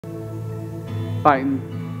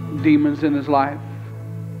fighting demons in his life.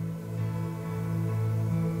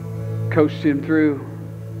 Coached him through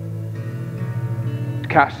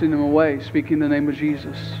casting them away, speaking the name of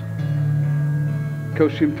Jesus.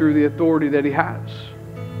 Coached him through the authority that he has.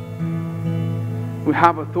 We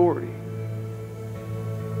have authority.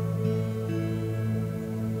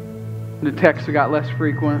 The texts got less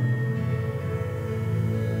frequent.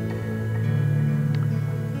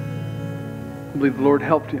 I believe the Lord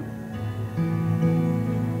helped him.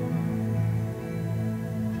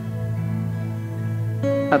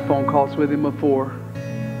 Had phone calls with him before.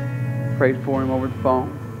 Prayed for him over the phone.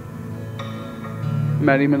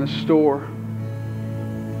 Met him in the store.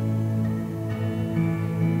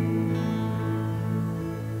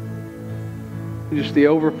 Just the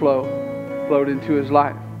overflow flowed into his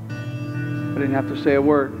life. I didn't have to say a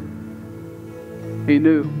word. He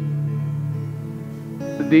knew.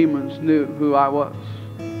 The demons knew who I was.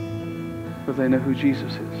 Because they know who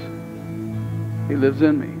Jesus is. He lives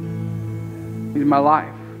in me. He's my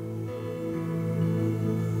life.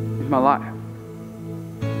 He's my life.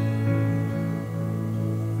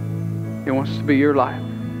 He wants to be your life.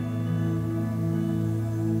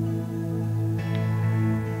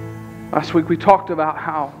 Last week we talked about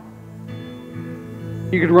how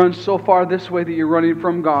you could run so far this way that you're running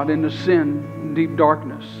from God into sin and deep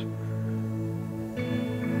darkness.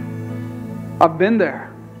 I've been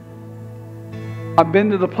there. I've been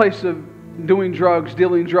to the place of doing drugs,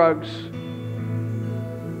 dealing drugs.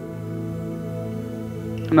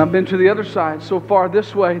 And I've been to the other side, so far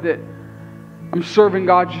this way that I'm serving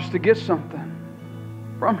God just to get something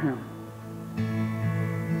from Him.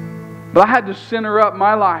 But I had to center up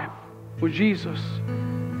my life with Jesus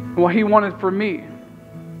and what He wanted for me.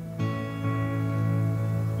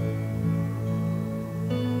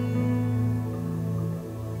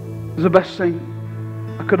 It was the best thing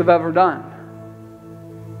I could have ever done.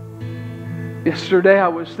 Yesterday I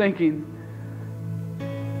was thinking,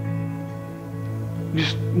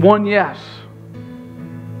 just one yes,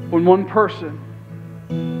 when one person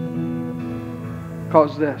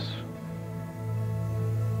caused this,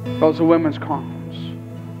 caused a women's conference,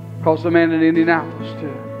 caused a man in Indianapolis to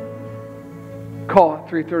call at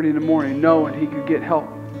 3:30 in the morning knowing he could get help.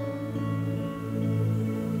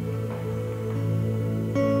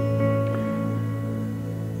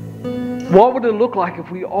 What would it look like if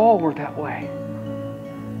we all were that way?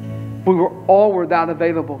 If we all were that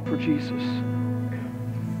available for Jesus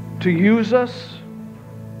to use us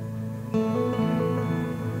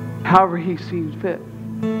however He seems fit.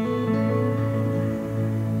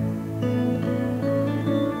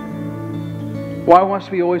 Why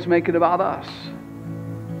must we always make it about us?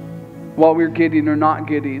 What we're getting or not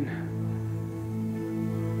getting?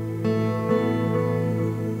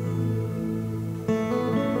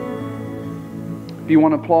 If you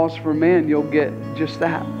want applause from man, you'll get just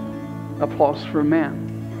that. Applause from man.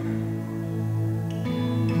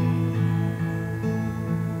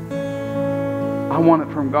 I want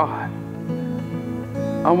it from God.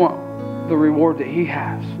 I want the reward that He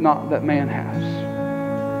has, not that man has.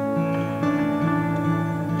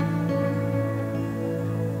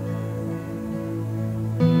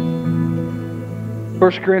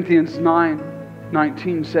 1 Corinthians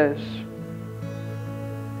 9:19 says,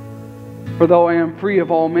 "For though I am free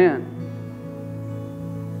of all men,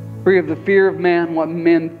 free of the fear of man, what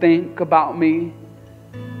men think about me,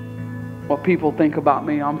 what people think about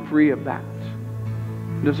me, I'm free of that.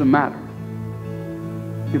 It doesn't matter.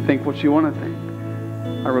 You can think what you want to think.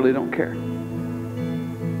 I really don't care.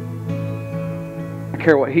 I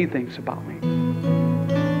care what He thinks about me.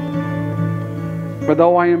 For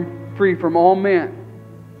though I am free from all men,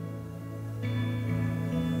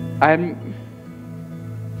 I hadn't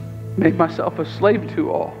made myself a slave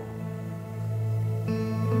to all,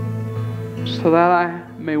 so that I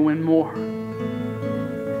may win more.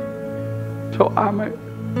 So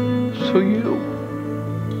you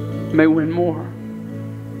may win more."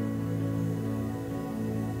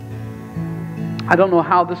 I don't know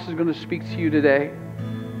how this is going to speak to you today.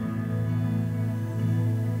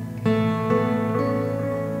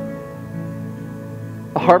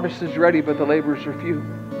 The harvest is ready, but the laborers are few.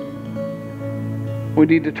 We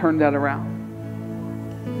need to turn that around.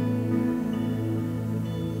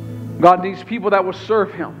 God needs people that will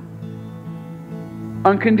serve Him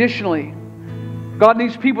unconditionally. God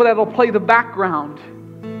needs people that will play the background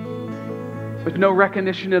with no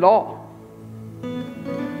recognition at all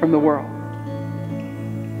from the world.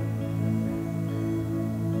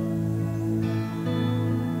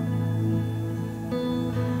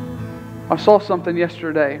 I saw something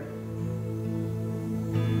yesterday.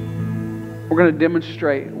 We're going to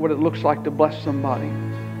demonstrate what it looks like to bless somebody.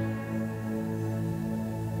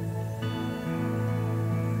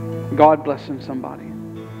 God blessing somebody.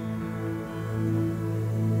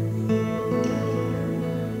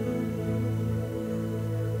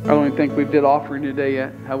 I don't even think we did offering today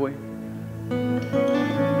yet, have we?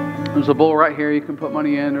 There's a bowl right here you can put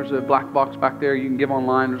money in. There's a black box back there you can give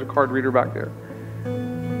online. There's a card reader back there.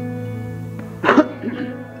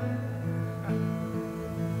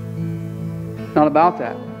 Not about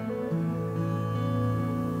that.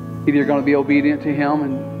 Either you're going to be obedient to Him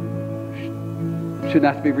and shouldn't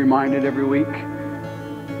have to be reminded every week.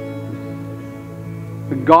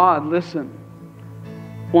 But God, listen,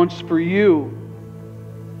 wants for you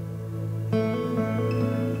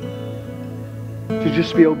to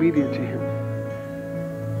just be obedient to Him.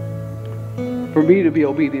 For me to be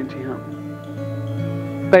obedient to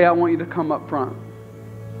Him. Faye, I want you to come up front.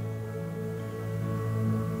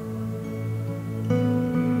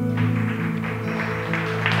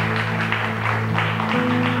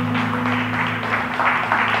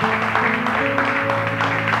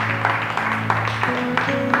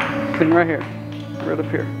 Sitting right here, right up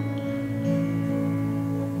here.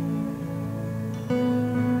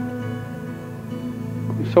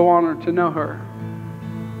 I'm so honored to know her.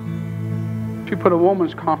 She put a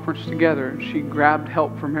women's conference together and she grabbed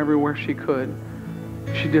help from everywhere she could.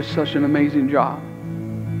 She did such an amazing job.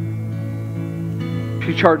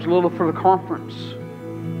 She charged little for the conference,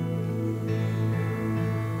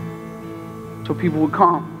 so people would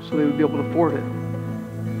come, so they would be able to afford it.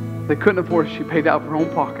 If they couldn't afford it, she paid out of her own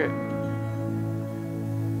pocket.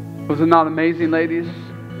 Was it not amazing, ladies?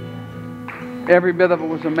 Every bit of it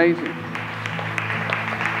was amazing.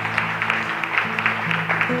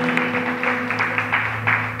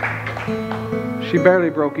 She barely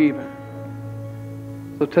broke even.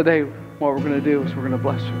 So today, what we're going to do is we're going to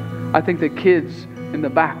bless her. I think the kids in the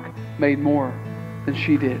back made more than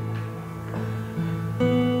she did.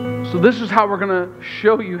 So this is how we're going to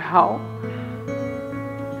show you how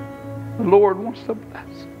the Lord wants to bless.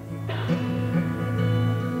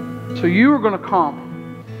 So you are going to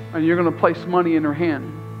come and you're going to place money in her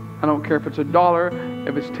hand. I don't care if it's $1,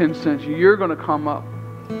 if it's 10 cents. You're going to come up.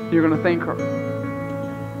 You're going to thank her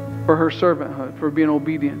for her servanthood, for being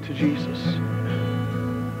obedient to Jesus.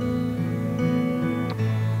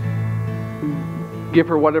 Give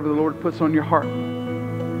her whatever the Lord puts on your heart.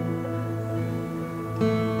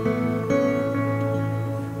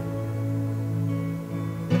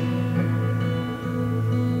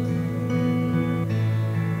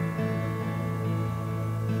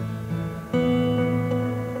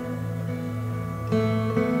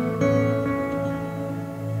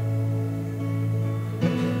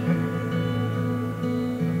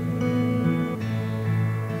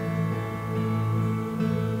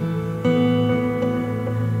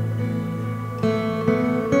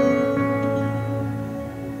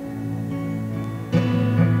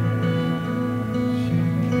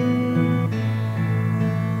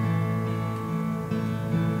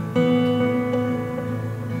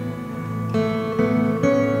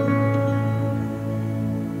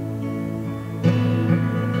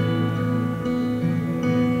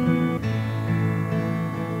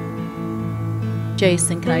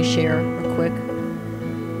 Jason, can I share real quick?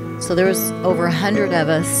 So there was over 100 of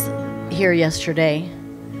us here yesterday,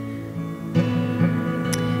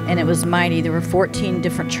 and it was mighty. There were 14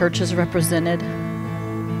 different churches represented.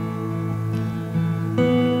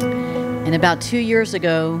 And about 2 years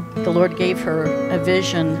ago, the Lord gave her a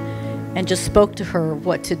vision and just spoke to her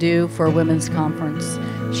what to do for a women's conference.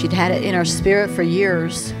 She'd had it in her spirit for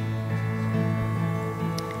years,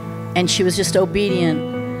 and she was just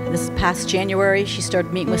obedient. This past January, she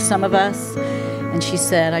started meeting with some of us, and she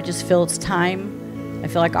said, I just feel it's time. I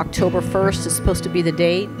feel like October 1st is supposed to be the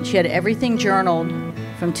date. She had everything journaled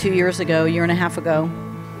from 2 years ago, a year and a half ago.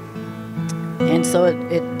 And so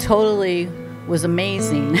it totally was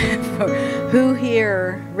amazing. Who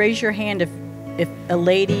here, raise your hand if a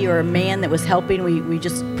lady or a man that was helping. We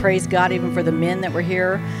just praise God even for the men that were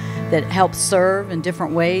here that helped serve in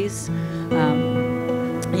different ways.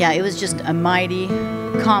 Yeah, it was just a mighty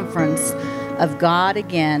conference of God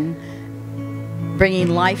again, bringing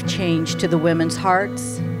life change to the women's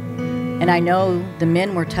hearts. And I know the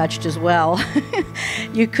men were touched as well.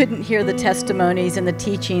 You couldn't hear the testimonies and the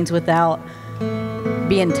teachings without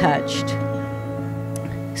being touched.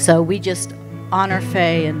 So we just honor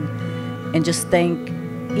Faye and just thank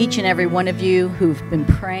each and every one of you who've been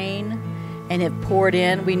praying and have poured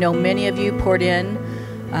in. We know many of you poured in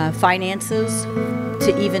finances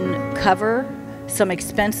to even cover some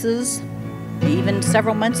expenses even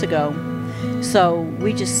several months ago. So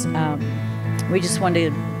we just we just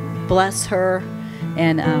wanted to bless her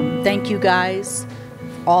and thank you guys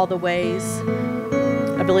all the ways.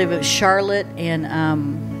 I believe it was Charlotte and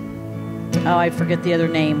oh, I forget the other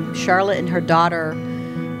name. Charlotte and her daughter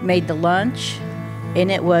made the lunch, and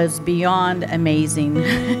it was beyond amazing.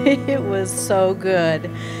 It was so good.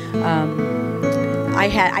 I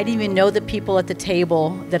didn't even know the people at the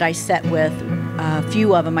table that I sat with. A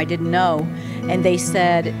few of them I didn't know, and they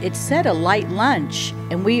said it said a light lunch,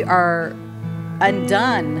 and we are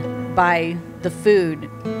undone by the food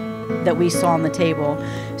that we saw on the table.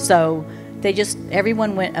 So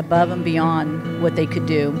everyone went above and beyond what they could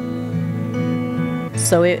do.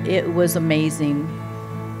 So it was amazing.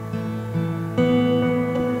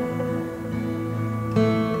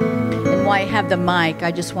 And while I have the mic,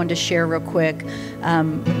 I just wanted to share real quick.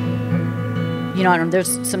 You know,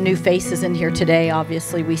 there's some new faces in here today,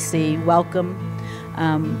 obviously, we see. Welcome.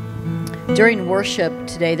 During worship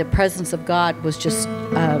today, the presence of God was just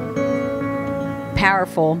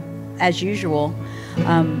powerful, as usual.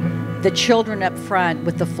 The children up front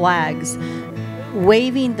with the flags,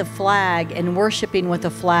 waving the flag and worshiping with a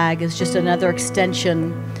flag is just another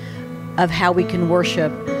extension of how we can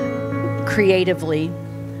worship creatively.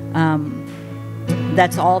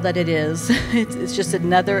 That's all that it is. It's just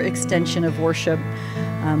another extension of worship.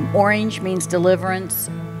 Orange means deliverance.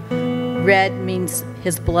 Red means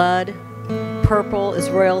his blood. Purple is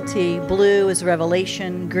royalty. Blue is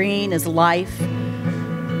revelation. Green is life.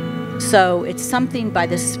 So it's something by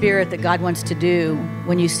the Spirit that God wants to do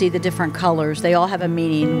when you see the different colors. They all have a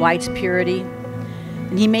meaning. White's purity.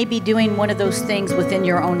 And he may be doing one of those things within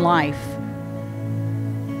your own life.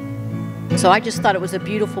 So I just thought it was a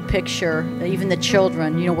beautiful picture. Even the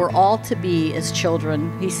children, you know, we're all to be as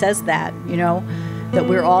children. He says that, you know, that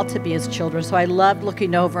we're all to be as children. So I loved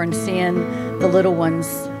looking over and seeing the little ones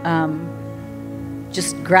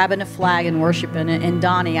just grabbing a flag and worshiping. And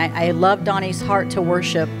Donnie, I love Donnie's heart to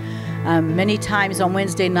worship. Many times on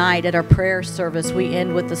Wednesday night at our prayer service, we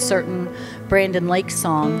end with a certain Brandon Lake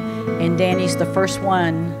song. And Danny's the first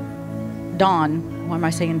one. Dawn, why am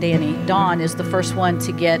I saying Danny? Dawn is the first one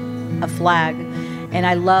to get a flag, and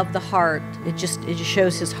I love the heart. It just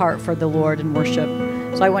shows his heart for the Lord and worship.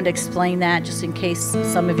 So I wanted to explain that just in case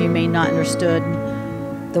some of you may not understood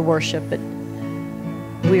the worship, but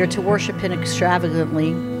we are to worship him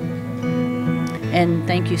extravagantly. And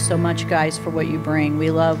thank you so much, guys, for what you bring. We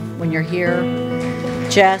love when you're here.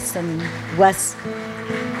 Jess and Wes,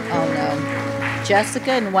 oh no,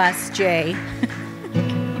 Jessica and Wes J.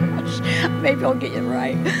 Maybe I'll get it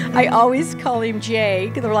right. I always call him Jay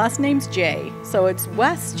because their last name's Jay. So it's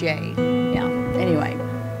Wes J. Yeah. Anyway.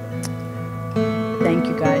 Thank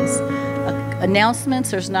you, guys.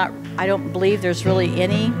 Announcements. I don't believe there's really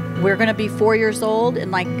any. We're going to be 4 years old in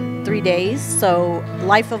like 3 days. So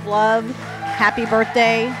life of love. Happy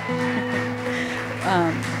birthday.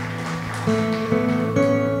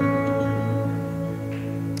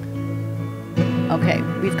 Okay.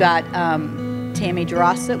 We've got... Tammy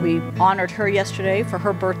Drossett. We honored her yesterday for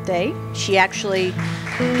her birthday. She actually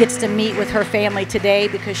gets to meet with her family today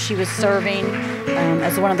because she was serving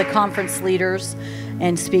as one of the conference leaders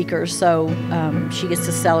and speakers. So she gets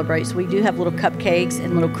to celebrate. So we do have little cupcakes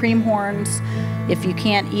and little cream horns. If you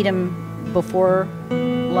can't eat them before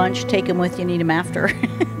lunch, take them with you and eat them after.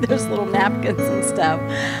 There's little napkins and stuff.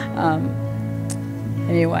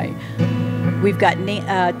 Anyway, we've got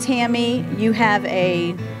Tammy. You have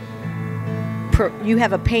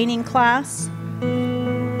a painting class.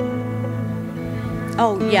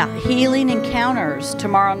 Oh yeah, Healing Encounters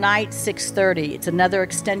tomorrow night, 6:30. It's another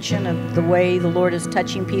extension of the way the Lord is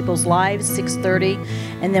touching people's lives, 6:30.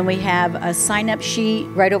 And then we have a sign-up sheet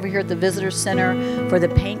right over here at the Visitor Center for the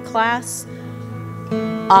paint class,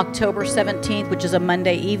 October 17th, which is a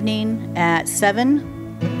Monday evening at 7,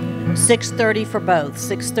 6:30 for both.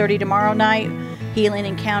 6:30 tomorrow night. Healing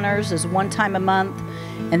Encounters is one time a month.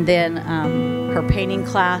 And then her painting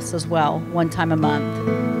class as well, one time a month,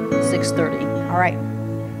 6:30. All right.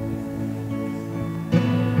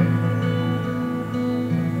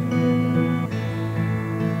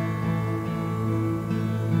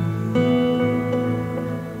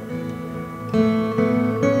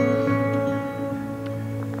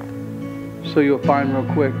 So you'll find real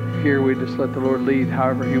quick here, we just let the Lord lead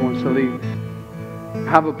however he wants to lead. I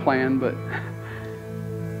have a plan, but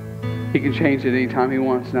he can change it anytime he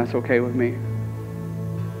wants, and that's okay with me.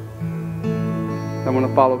 I want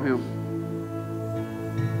to follow him.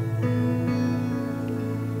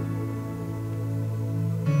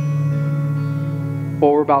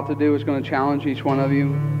 What we're about to do is going to challenge each one of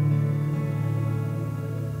you.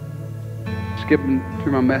 Skipping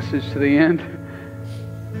through my message to the end.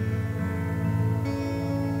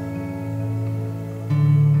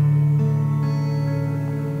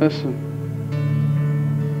 Listen.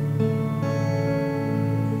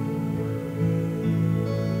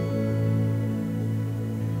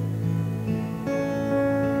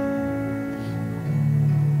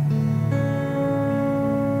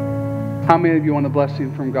 How many of you want a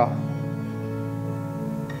blessing from God?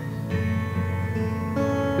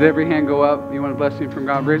 Did every hand go up? You want a blessing from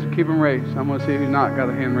God? Raise, keep them raised. I'm going to see who's not got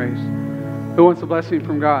a hand raised. Who wants a blessing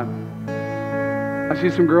from God? I see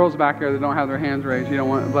some girls back there that don't have their hands raised. You don't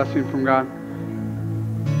want a blessing from God?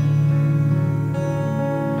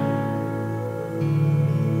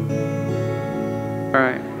 All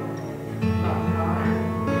right.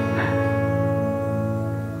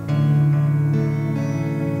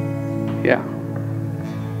 Yeah.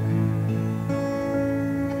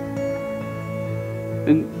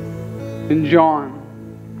 In John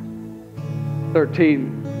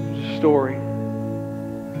 13, there's a story.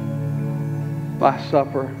 Last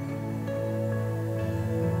Supper.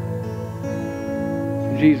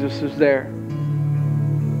 Jesus is there.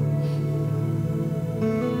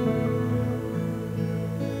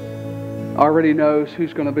 Already knows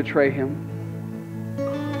who's going to betray him.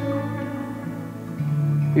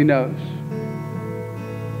 He knows.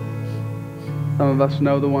 Some of us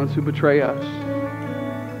know the ones who betray us.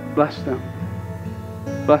 Bless them.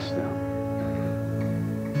 Bless them.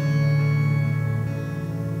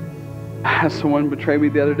 I had someone betray me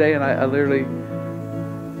the other day, and I literally,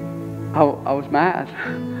 I was mad.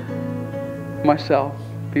 Myself,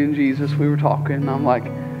 being Jesus, we were talking, and I'm like,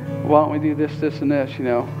 why don't we do this, this, and this, you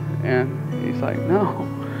know? And he's like, no,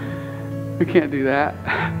 we can't do that.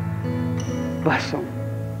 Bless them.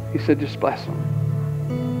 He said, just bless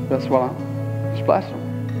them. That's what just bless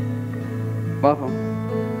them. Love them.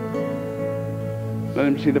 Let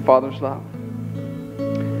him see the Father's love.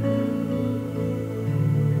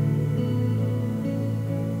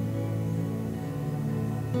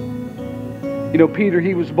 You know, Peter,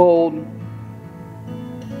 he was bold.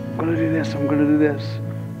 I'm going to do this. I'm going to do this.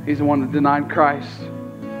 He's the one that denied Christ.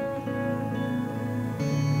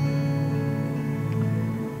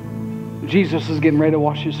 Jesus is getting ready to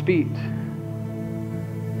wash his feet.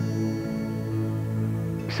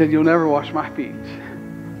 He said, you'll never wash my feet.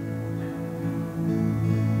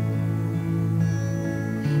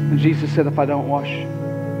 And Jesus said, if I don't wash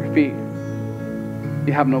your feet,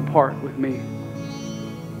 you have no part with me.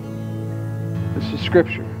 This is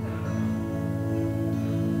scripture.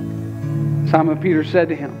 Simon Peter said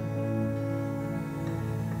to him,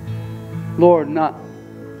 Lord, not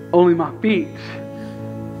only my feet,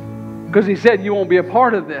 because he said, you won't be a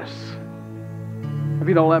part of this if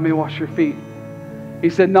you don't let me wash your feet. He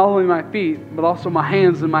said, not only my feet, but also my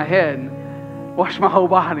hands and my head. Wash my whole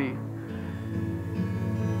body.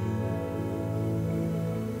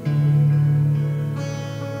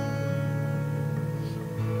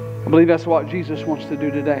 I believe that's what Jesus wants to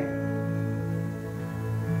do today.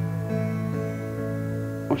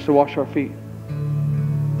 He wants to wash our feet.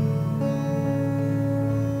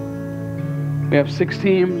 We have 6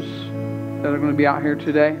 teams that are going to be out here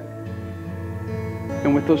today.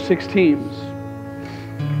 And with those 6 teams,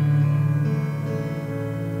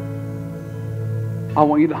 I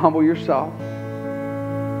want you to humble yourself,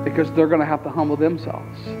 because they're going to have to humble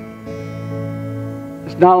themselves.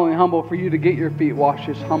 It's not only humble for you to get your feet washed,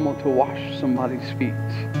 it's humble to wash somebody's feet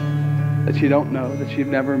that you don't know, that you've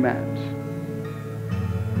never met.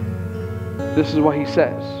 This is what he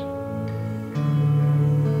says.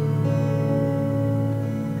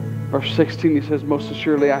 Verse 16, he says, most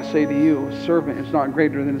assuredly I say to you, a servant is not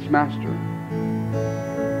greater than his master,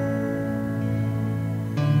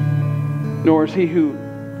 nor is he who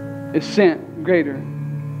is sent greater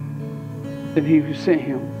than he who sent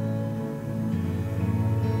him.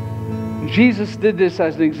 Jesus did this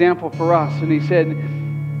as an example for us, and he said,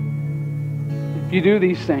 if you do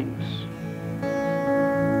these things,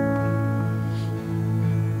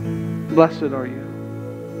 blessed are you.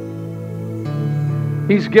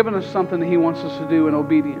 He's given us something that he wants us to do in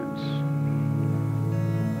obedience.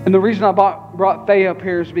 And the reason I brought Faye up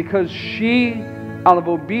here is because she, out of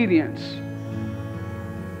obedience,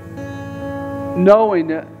 knowing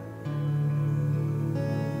that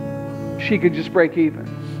she could just break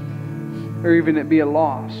even, or even it be a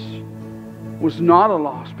loss, was not a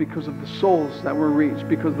loss because of the souls that were reached,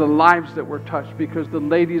 because of the lives that were touched, because of the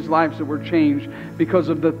ladies' lives that were changed, because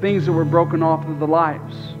of the things that were broken off of the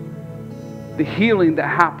lives. The healing that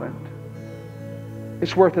happened.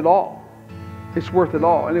 It's worth it all. It's worth it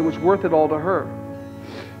all. And it was worth it all to her.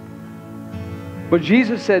 But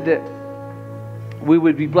Jesus said that we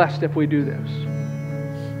would be blessed if we do this.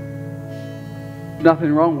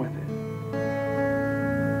 Nothing wrong with it.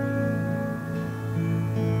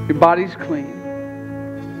 Your body's clean.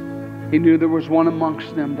 He knew there was one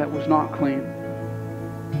amongst them that was not clean.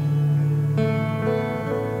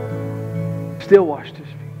 Still washed his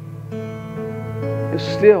feet. It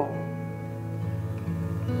still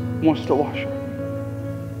wants to wash them.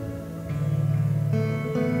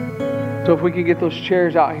 So if we can get those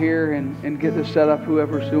chairs out here and get this set up,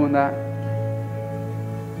 whoever's doing that.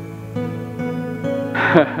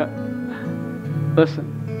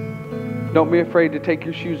 Listen, don't be afraid to take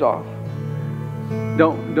your shoes off.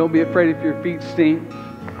 Don't be afraid if your feet stink.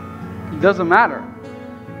 It doesn't matter.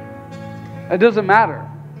 It doesn't matter.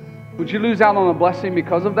 Would you lose out on a blessing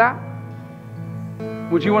because of that?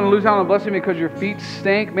 Would you want to lose out on a blessing because your feet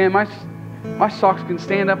stink? Man, my socks can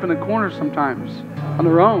stand up in the corner sometimes on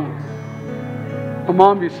their own. My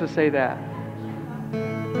mom used to say that.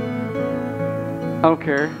 I don't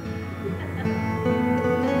care.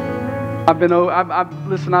 I've been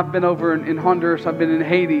over in Honduras. I've been in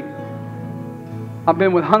Haiti. I've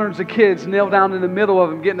been with hundreds of kids, nailed down in the middle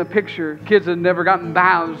of them, getting a picture. Kids had never gotten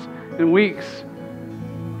baths in weeks.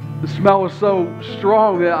 The smell was so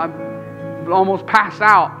strong that I almost passed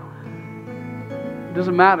out. It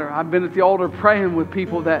doesn't matter. I've been at the altar praying with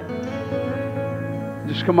people that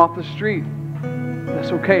just come off the street.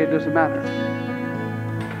 That's okay. It doesn't matter.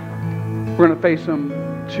 We're going to face them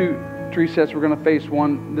three sets. We're going to face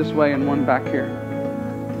one this way and one back here.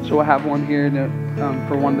 So we'll have one here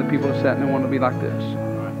for one of the people to sit, and then one will be like this.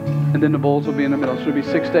 And then the bowls will be in the middle. So it'll be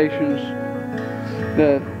 6 stations.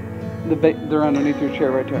 They're underneath your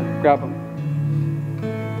chair right there. Grab them.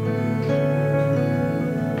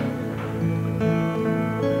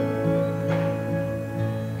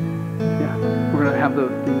 Yeah, we're going to have the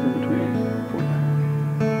things in between.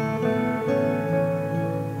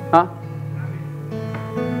 Huh?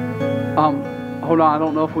 Hold on. I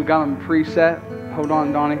don't know if we got them preset. Hold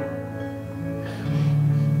on, Donnie.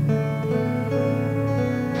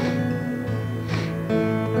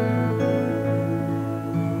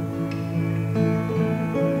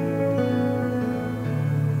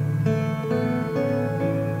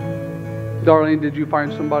 Darlene, did you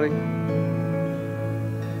find somebody to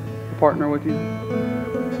partner with you?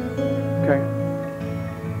 Okay.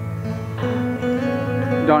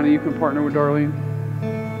 Donnie, you can partner with Darlene.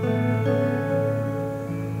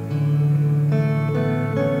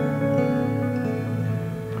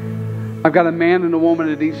 I've got a man and a woman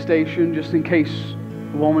at each station, just in case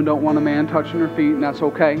the woman don't want a man touching her feet, and that's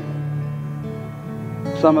okay.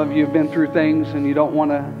 Some of you have been through things and you don't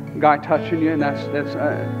want a guy touching you, and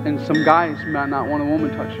and some guys might not want a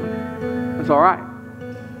woman touching you. That's all right.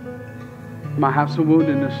 You might have some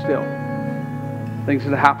woundedness still. Things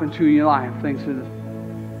that have happened to you in your life. Things that,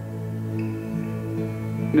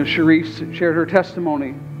 Sharice shared her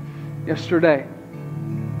testimony yesterday.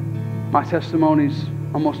 My testimony's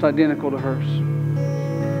almost identical to hers.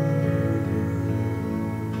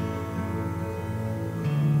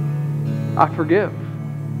 I forgive.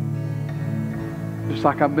 Just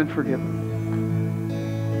like I've been forgiven.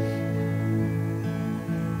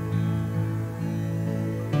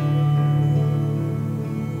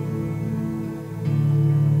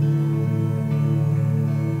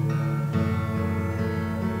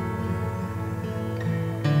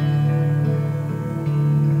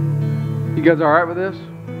 You guys all right with this?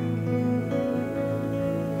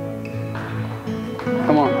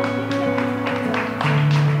 Come on.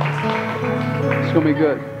 It's going to be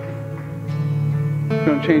good. It's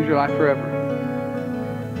going to change your life forever.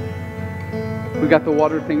 We got the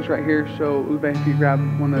water things right here, so Ube, if you grab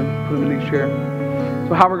one of them, put them in each chair.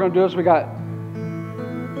 So how we're going to do this, we got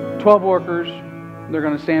 12 workers. They're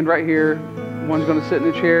going to stand right here. One's going to sit in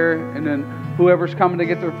the chair, and then whoever's coming to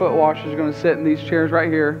get their foot washed is going to sit in these chairs right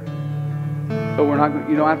here. So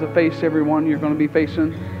you don't have to face everyone you're going to be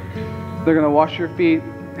facing. They're going to wash your feet.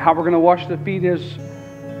 How we're going to wash the feet is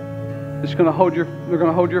they're going to hold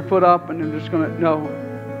your foot up, and they're just going to,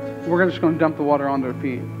 we're just going to dump the water on their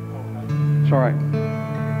feet. It's all right.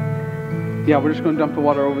 Yeah, we're just going to dump the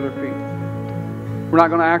water over their feet. We're not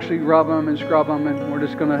going to actually rub them and scrub them, and we're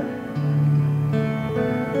just going to,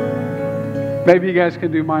 maybe you guys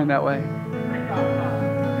can do mine that way.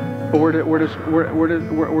 But we're just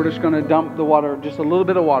going to dump the water, just a little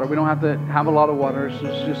bit of water. We don't have to have a lot of water. It's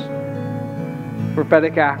just a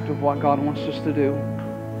prophetic act of what God wants us to do.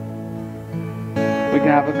 We can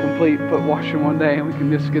have a complete foot washing one day, and we can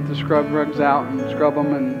just get the scrub rugs out and scrub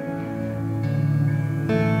them and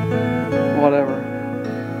whatever.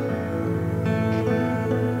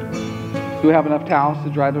 Do we have enough towels to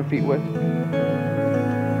dry their feet with?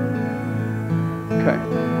 Okay.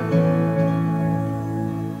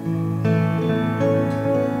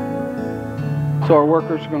 So So our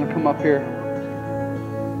workers are going to come up here.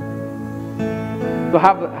 So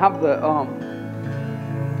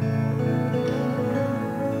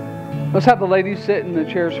let's have the ladies sit in the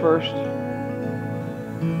chairs first.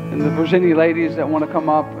 And if there's any ladies that want to come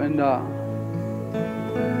up and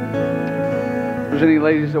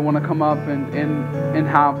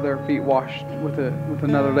have their feet washed with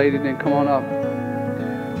another lady, then come on up.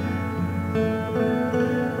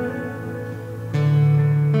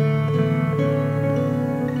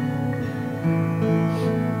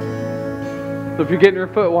 So if you're getting your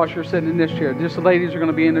foot washed, you're sitting in this chair. Just the ladies are going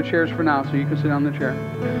to be in their chairs for now, so you can sit on the chair.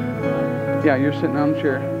 Yeah, you're sitting on the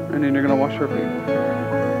chair, and then you're going to wash your feet.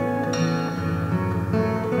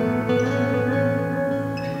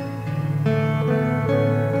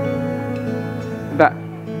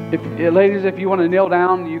 Ladies, if you want to kneel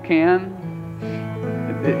down, you can.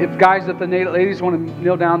 If the ladies want to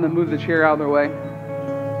kneel down, then move the chair out of their way.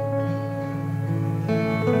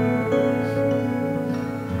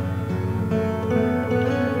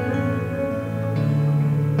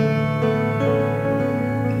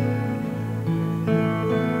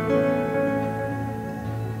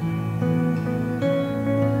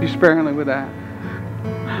 Be sparingly with that.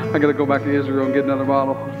 I got to go back to Israel and get another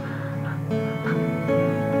bottle.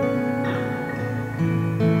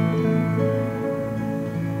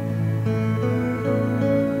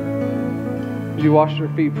 As you wash your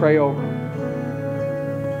feet, pray over them.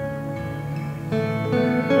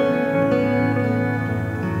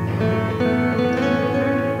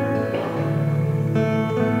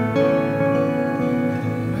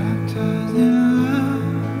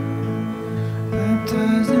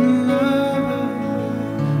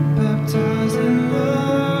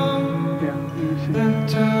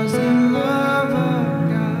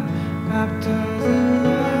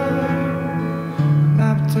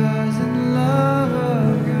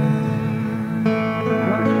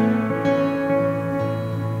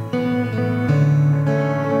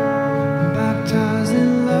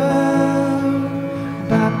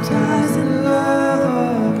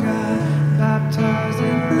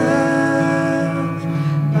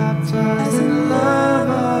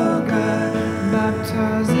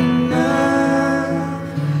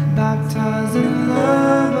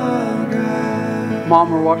 Mom,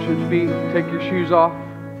 we're washing your feet. Take your shoes off.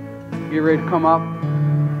 Get ready to come up.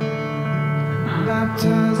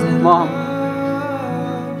 Mom.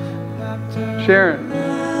 Sharon.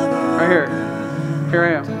 Right here. Here I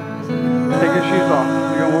am. Take your shoes off.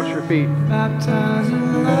 You're going to wash your feet.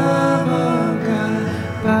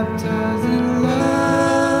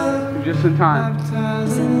 You're just in time.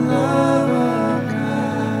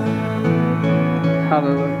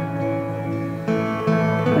 Hallelujah.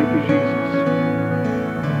 Thank you, Jesus.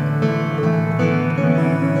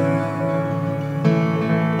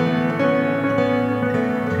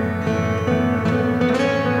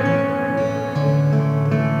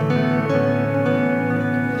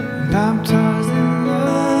 Baptized in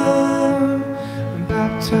love,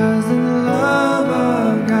 baptized in the love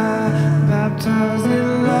of God, baptized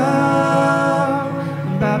in love,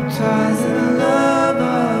 baptized in the love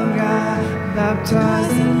of God,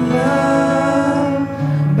 baptized in love,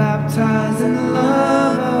 baptized in the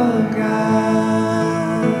love of God.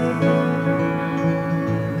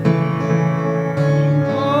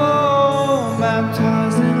 Oh,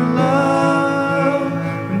 baptized in love,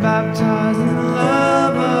 baptized in love.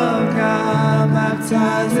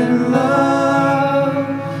 Baptized in love,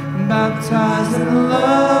 baptized in the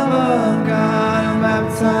love of God,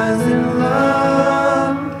 baptized in love,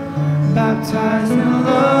 baptized in the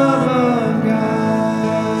love of God.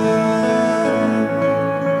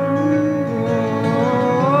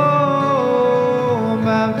 Oh,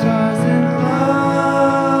 baptized in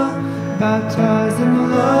love, baptized in the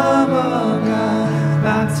love of God,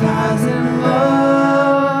 baptized in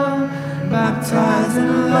love, baptized in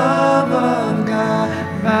the love of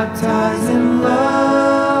God, baptized in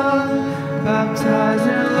love, baptized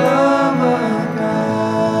in love of God.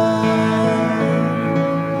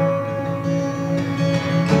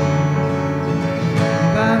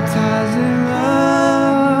 Baptized in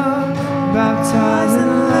love, baptized in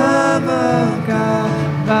love of God,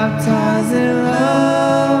 baptized in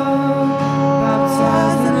love,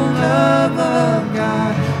 baptized in love of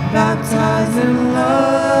God, baptized in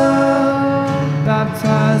love,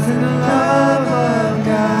 baptized in the love of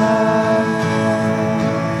God.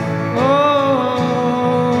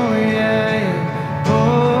 Oh, yeah.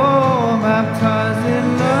 Oh, baptized in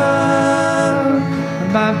love,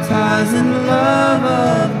 baptized in the love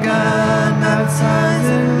of God, baptized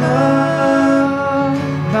in love,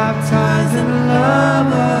 baptized in the love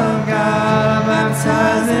of God,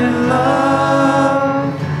 baptized in love.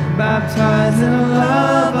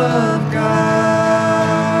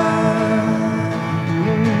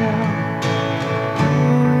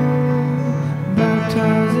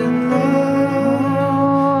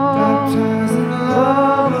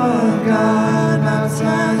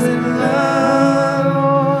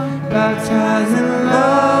 baptized in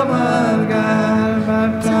love of God,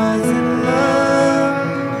 baptized in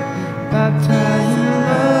love, baptized in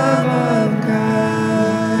love of God.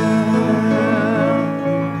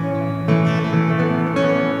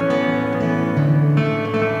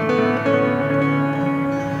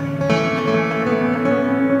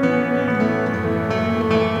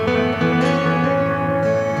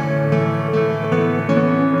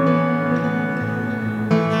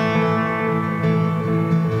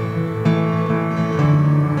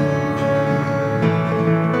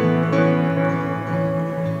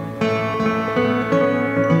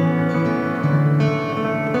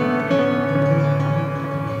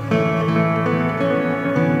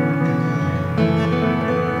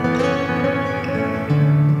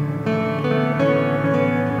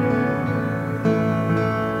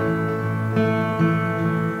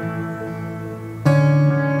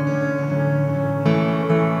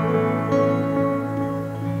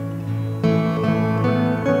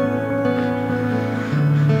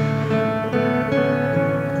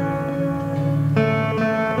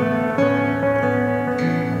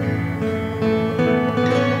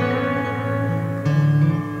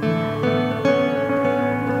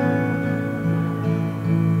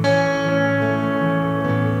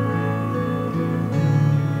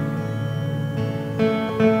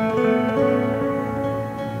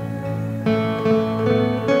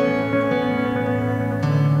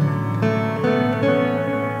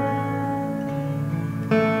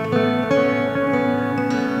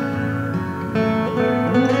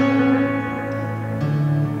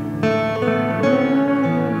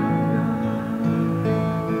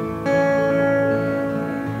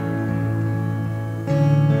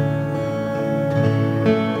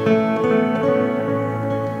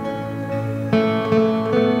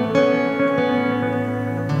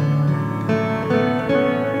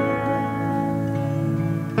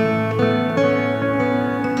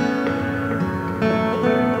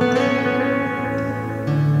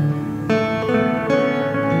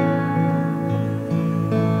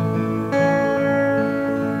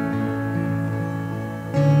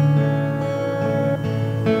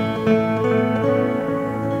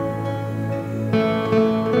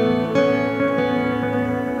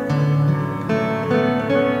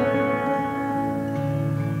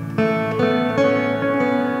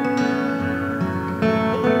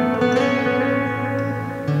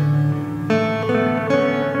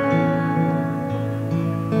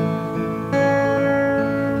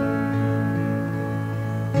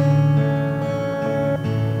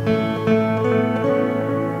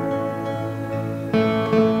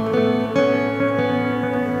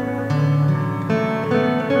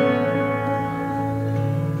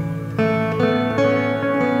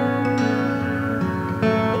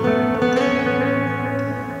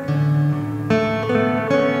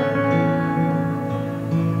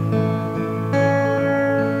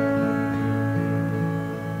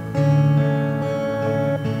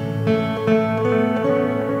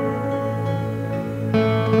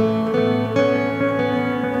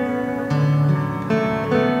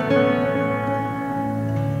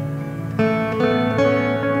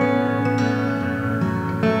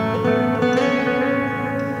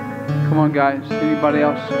 Come on, guys. Anybody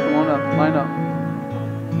else? Come on up. Line up.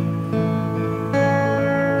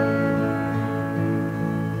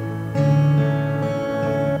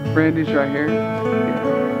 Brandy's right here. Yeah.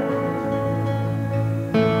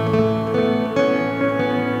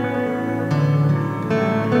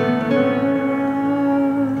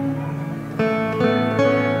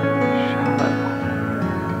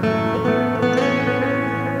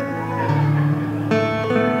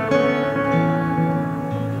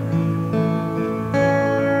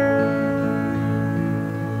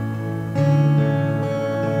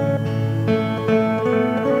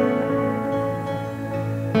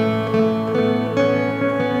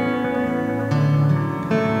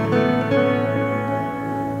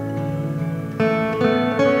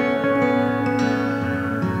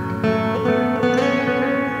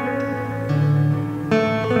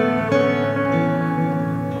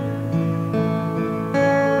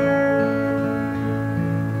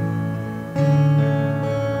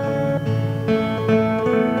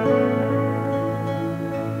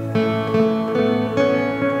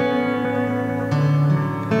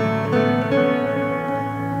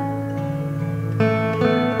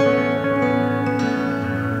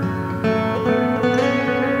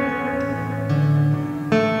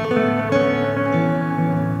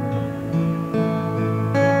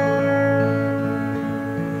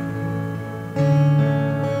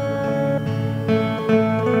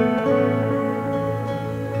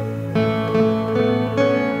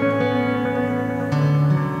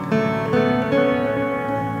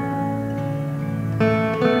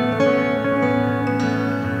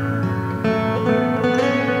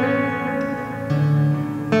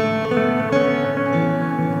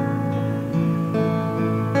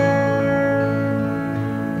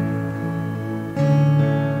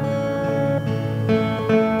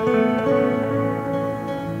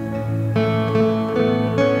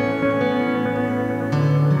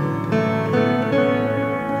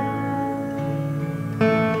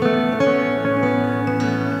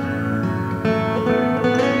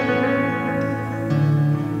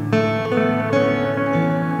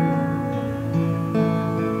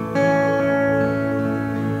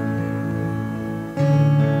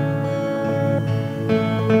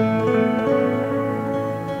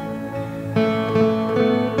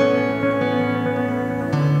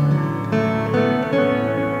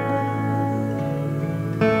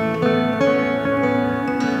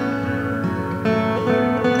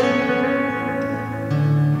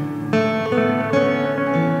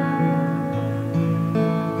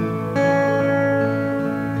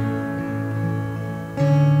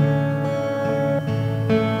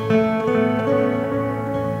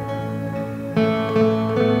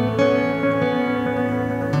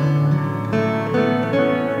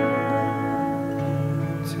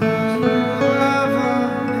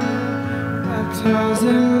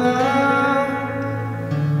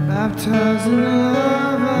 baptized in the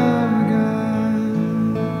love of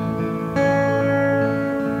God,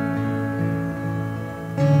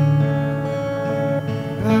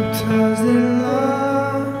 baptized in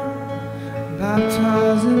love,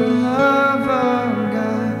 baptized in the love of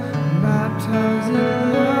God, baptized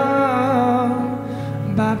in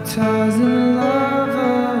love, baptized in the love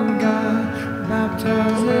of God,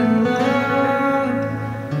 baptized in love,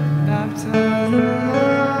 baptized in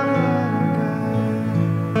love of God.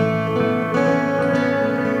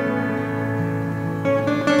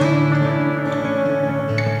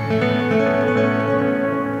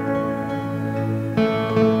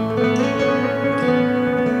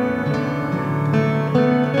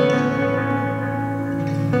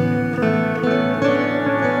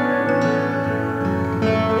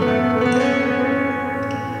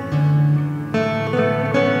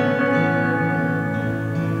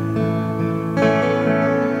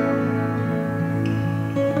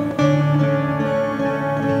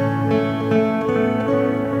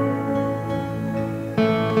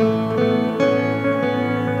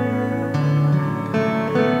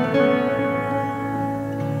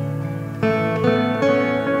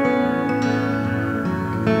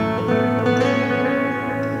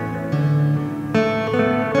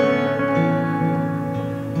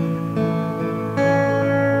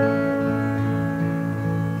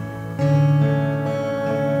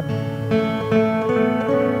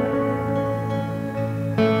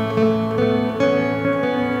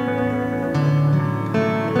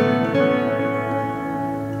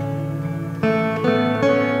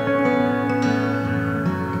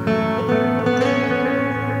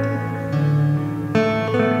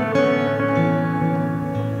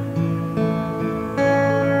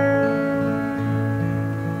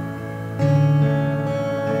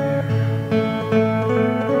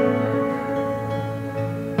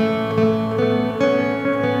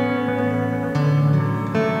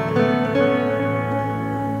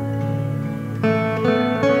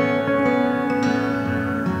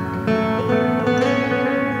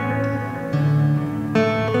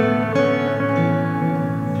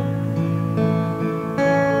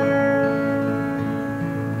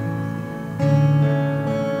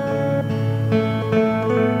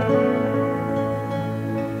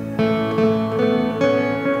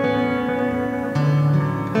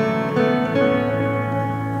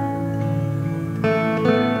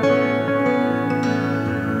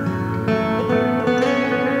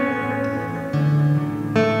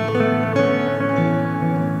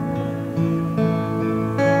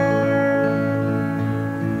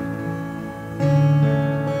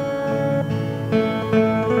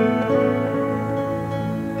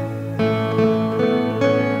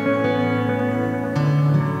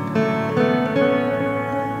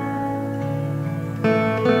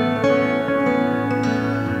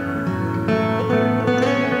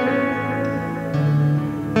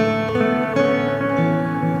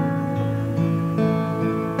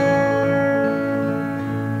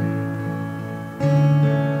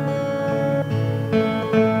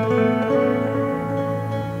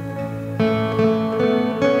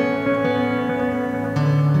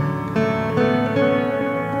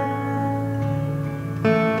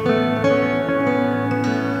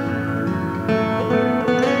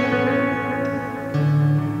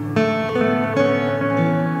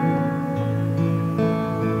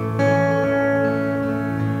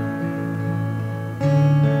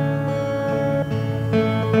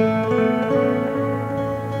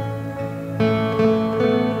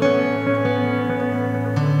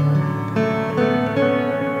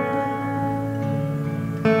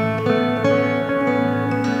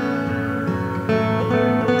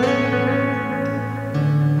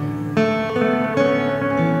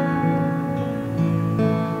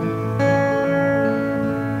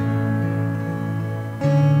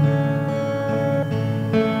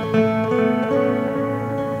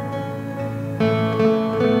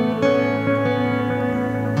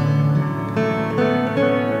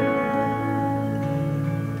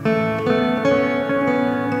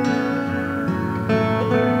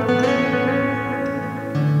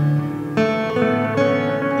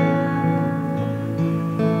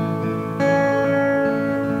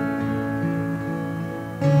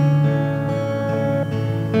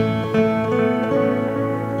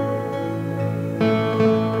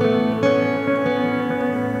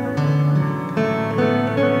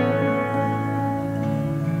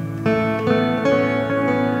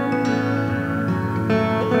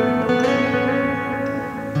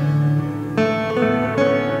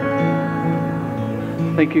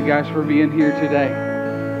 Thank you guys for being here today.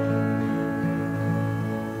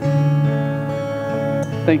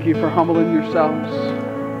 Thank you for humbling yourselves.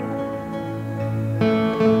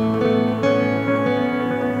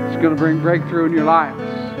 going to bring breakthrough in your lives.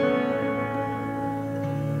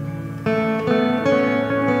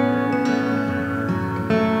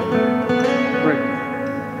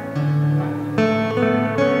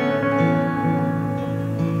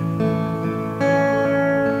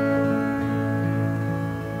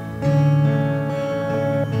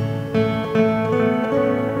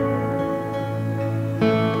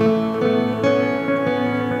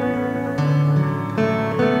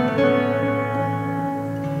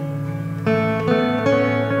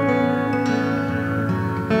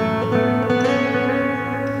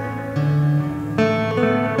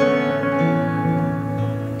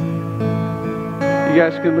 You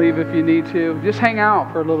guys can leave if you need to. Just hang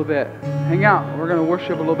out for a little bit. Hang out. We're going to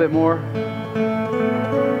worship a little bit more.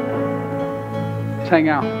 Just hang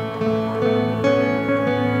out.